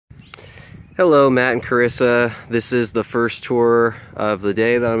Hello, Matt and Carissa. This is the first tour of the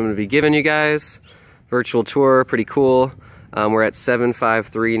day that I'm going to be giving you guys. Virtual tour, pretty cool. We're at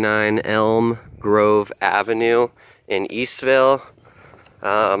 7539 Elm Grove Avenue in Eastvale.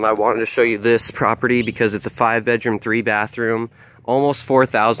 I wanted to show you this property because it's a 5-bedroom, 3-bathroom, almost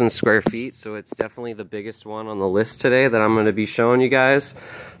 4,000 square feet. So it's definitely the biggest one on the list today that I'm going to be showing you guys.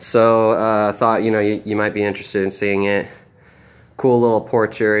 So I thought, you might be interested in seeing it. Cool little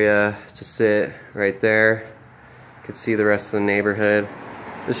porch area to sit right there. You can see the rest of the neighborhood.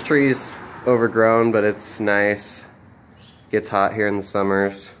 This tree's overgrown, but it's nice. Gets hot here in the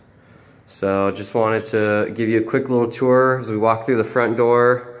summers. So just wanted to give you a quick little tour as we walk through the front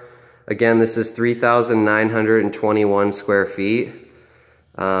door. Again, this is 3,921 square feet.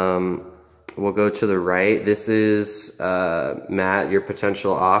 We'll go to the right. This is Matt, your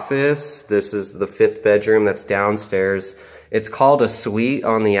potential office. This is the 5th bedroom that's downstairs. It's called a suite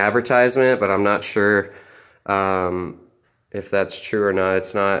on the advertisement, but I'm not sure if that's true or not.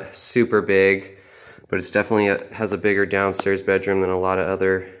 It's not super big, but it's definitely has a bigger downstairs bedroom than a lot of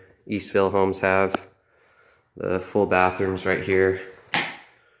other Eastvale homes have. The full bathroom's right here,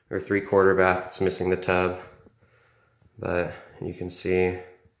 or 3/4 bath. It's missing the tub, but you can see.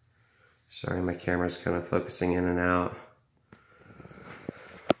 Sorry, my camera's kind of focusing in and out.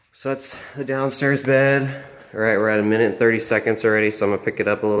 So that's the downstairs bed. All right, we're at 1 minute and 30 seconds already, so I'm gonna pick it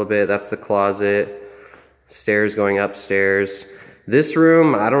up a little bit. That's the closet. Stairs going upstairs. This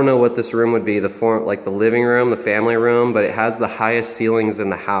room, I don't know what this room would be, like the living room, the family room, but it has the highest ceilings in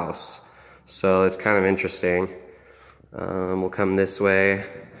the house. So it's kind of interesting. We'll come this way.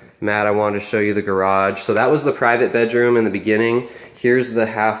 Matt, I wanted to show you the garage. So that was the private bedroom in the beginning. Here's the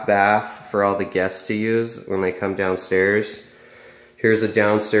half bath for all the guests to use when they come downstairs. Here's a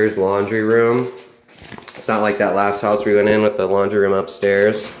downstairs laundry room. It's not like that last house we went in with the laundry room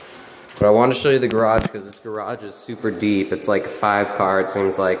upstairs. But I want to show you the garage because this garage is super deep. It's like a 5-car, it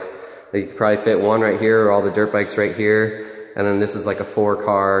seems like. You could probably fit one right here, or all the dirt bikes right here. And then this is like a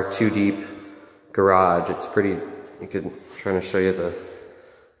 4-car, 2-deep garage. It's pretty, trying to show you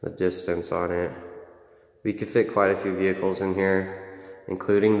the distance on it. We could fit quite a few vehicles in here,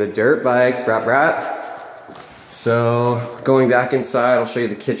 including the dirt bikes, brat brat. So going back inside, I'll show you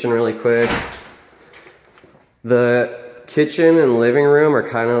the kitchen really quick. The kitchen and living room are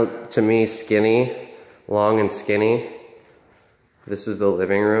kind of, to me, skinny, long and skinny. This is the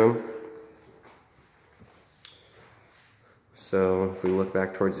living room. So if we look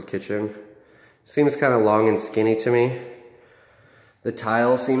back towards the kitchen, seems kind of long and skinny to me. The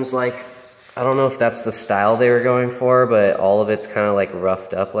tile seems like, I don't know if that's the style they were going for, but all of it's kind of like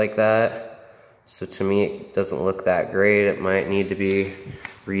roughed up like that. So to me, it doesn't look that great. It might need to be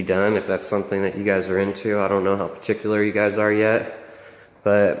redone if that's something that you guys are into. I don't know how particular you guys are yet,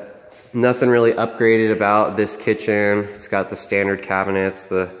 but nothing really upgraded about this kitchen. It's got the standard cabinets,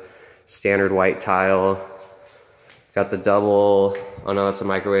 the standard white tile, got the double, oh no, that's a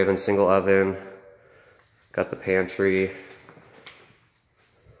microwave and single oven, got the pantry,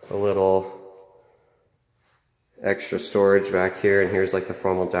 a little extra storage back here, and here's like the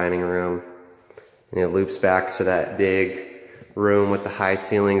formal dining room, and it loops back to that big room with the high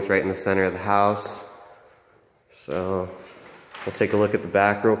ceilings right in the center of the house. So we'll take a look at the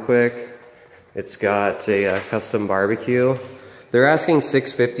back real quick. It's got a custom barbecue. They're asking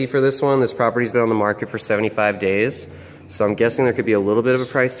 $650 for this one. This property's been on the market for 75 days. So I'm guessing there could be a little bit of a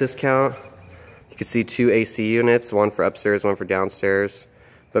price discount. You can see 2 AC units, one for upstairs, one for downstairs.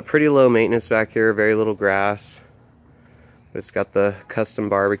 But pretty low maintenance back here, very little grass. But it's got the custom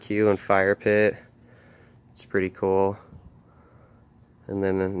barbecue and fire pit. It's pretty cool. And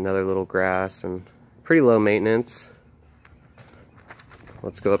then another little grass and pretty low maintenance.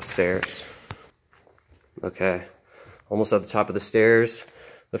 Let's go upstairs. Okay, almost at the top of the stairs.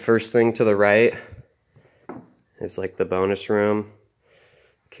 The first thing to the right is like the bonus room,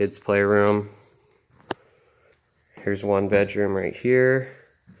 kids playroom. Here's one bedroom right here.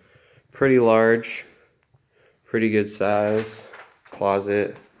 Pretty large, pretty good size,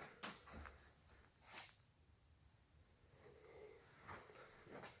 closet.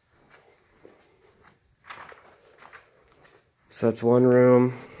 So that's one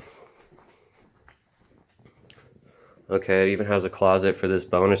room. Okay, it even has a closet for this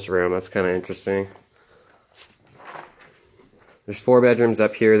bonus room. That's kind of interesting. There's 4 bedrooms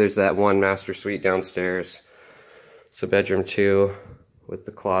up here. There's that one master suite downstairs. So bedroom 2 with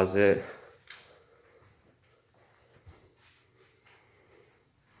the closet.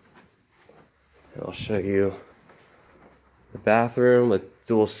 I'll show you the bathroom with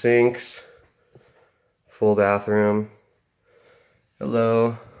dual sinks, full bathroom.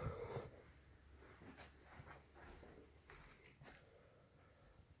 Hello.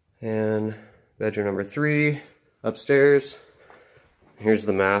 And bedroom number 3, upstairs. Here's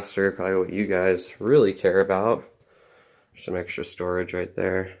the master, probably what you guys really care about. Some extra storage right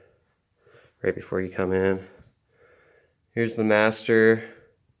there, right before you come in. Here's the master.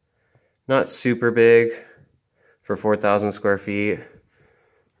 Not super big for 4,000 square feet.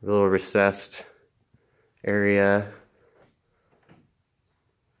 A little recessed area.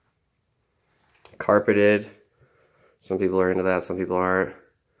 Carpeted. Some people are into that, some people aren't.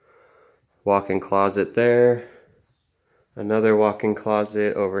 Walk-in closet there. Another walk-in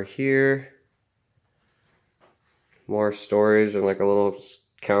closet over here. More storage and like a little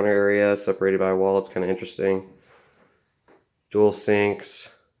counter area separated by a wall. It's kind of interesting. Dual sinks.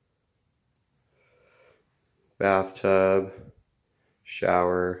 Bathtub.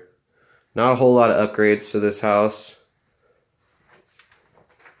 Shower. Not a whole lot of upgrades to this house.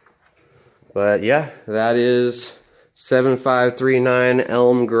 But yeah, that is 7539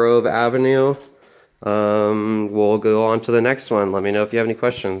 Elm Grove Avenue. We'll go on to the next one. Let me know if you have any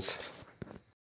questions.